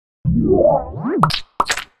We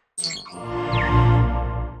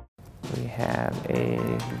have a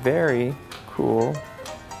very cool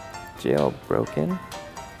jailbroken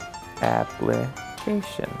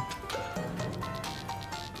application.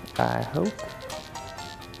 I hope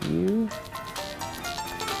you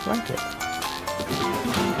like it.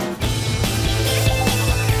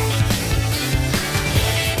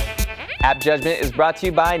 AppJudgment is brought to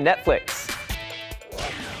you by Netflix.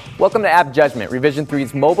 Welcome to AppJudgment, Revision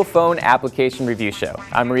 3's mobile phone application review show.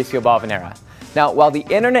 I'm Mauricio Balvanera. Now, while the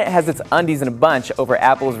internet has its undies in a bunch over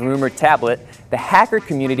Apple's rumored tablet, the hacker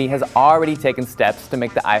community has already taken steps to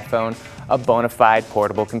make the iPhone a bona fide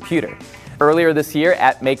portable computer. Earlier this year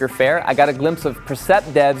at Maker Faire, I got a glimpse of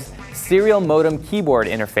PerceptDev's serial modem keyboard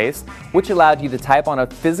interface, which allowed you to type on a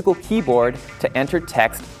physical keyboard to enter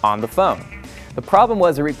text on the phone. The problem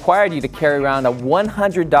was it required you to carry around a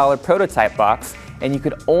 $100 prototype box, and you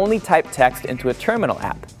could only type text into a terminal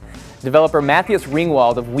app. Developer Matthias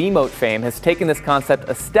Ringwald of Wiimote fame has taken this concept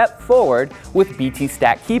a step forward with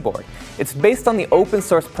BTstack Keyboard. It's based on the open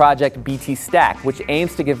source project BTstack, which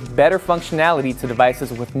aims to give better functionality to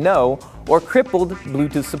devices with no or crippled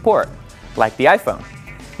Bluetooth support, like the iPhone.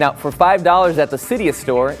 Now, for $5 at the Cydia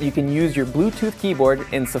store, you can use your Bluetooth keyboard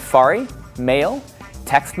in Safari, Mail,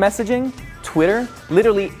 text messaging, Twitter,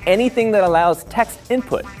 literally anything that allows text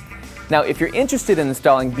input. Now, if you're interested in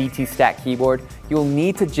installing BTstack Keyboard, you'll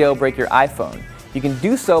need to jailbreak your iPhone. You can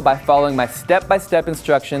do so by following my step-by-step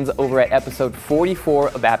instructions over at episode 44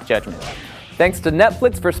 of AppJudgment. Thanks to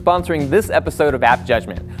Netflix for sponsoring this episode of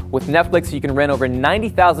AppJudgment. With Netflix, you can rent over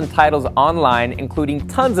 90,000 titles online, including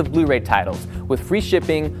tons of Blu-ray titles, with free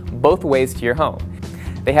shipping both ways to your home.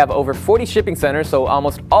 They have over 40 shipping centers, so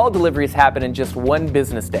almost all deliveries happen in just one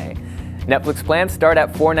business day. Netflix plans start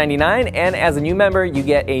at $4.99, and as a new member, you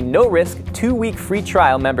get a no-risk 2-week free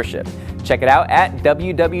trial membership. Check it out at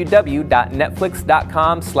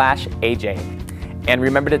www.netflix.com/AJ. And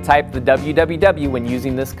remember to type the www when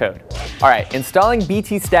using this code. Alright, installing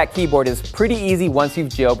BTstack Keyboard is pretty easy once you've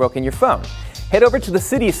jailbroken your phone. Head over to the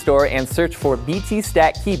Cydia store and search for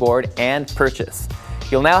BTstack Keyboard and purchase.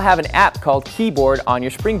 You'll now have an app called Keyboard on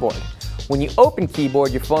your Springboard. When you open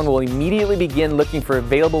Keyboard, your phone will immediately begin looking for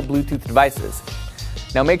available Bluetooth devices.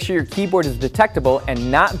 Now make sure your keyboard is detectable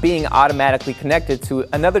and not being automatically connected to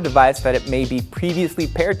another device that it may be previously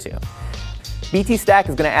paired to. BTstack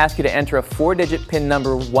is going to ask you to enter a 4-digit PIN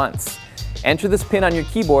number once. Enter this PIN on your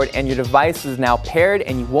keyboard and your device is now paired,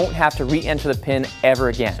 and you won't have to re-enter the PIN ever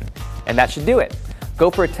again. And that should do it.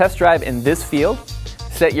 Go for a test drive in this field,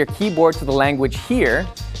 set your keyboard to the language here,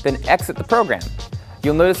 then exit the program.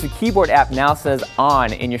 You'll notice the keyboard app now says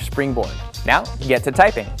on in your Springboard. Now, get to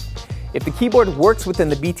typing. If the keyboard works within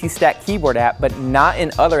the BTstack Keyboard app but not in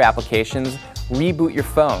other applications, reboot your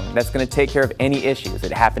phone. That's going to take care of any issues.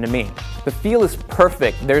 It happened to me. The feel is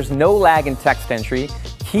perfect. There's no lag in text entry.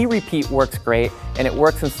 Key repeat works great, and it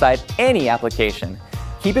works inside any application.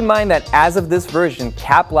 Keep in mind that as of this version,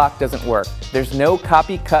 cap lock doesn't work. There's no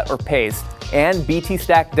copy, cut, or paste. And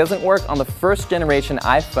BTstack doesn't work on the first generation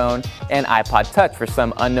iPhone and iPod Touch for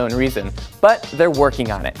some unknown reason, but they're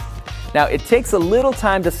working on it. Now, it takes a little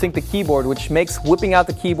time to sync the keyboard, which makes whipping out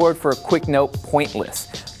the keyboard for a quick note pointless,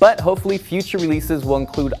 but hopefully future releases will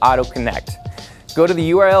include Auto Connect. Go to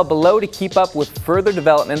the URL below to keep up with further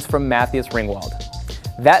developments from Matthias Ringwald.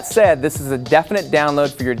 That said, this is a definite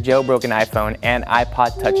download for your jailbroken iPhone and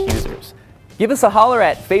iPod Touch users. Give us a holler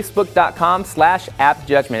at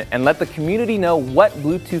facebook.com/appjudgment and let the community know what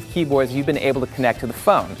Bluetooth keyboards you've been able to connect to the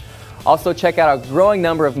phone. Also, check out our growing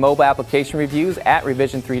number of mobile application reviews at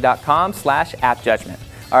revision3.com/appjudgment.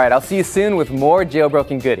 Alright, I'll see you soon with more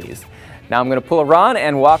jailbroken goodies. Now I'm going to pull a Ron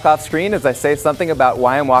and walk off screen as I say something about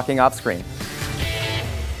why I'm walking off screen.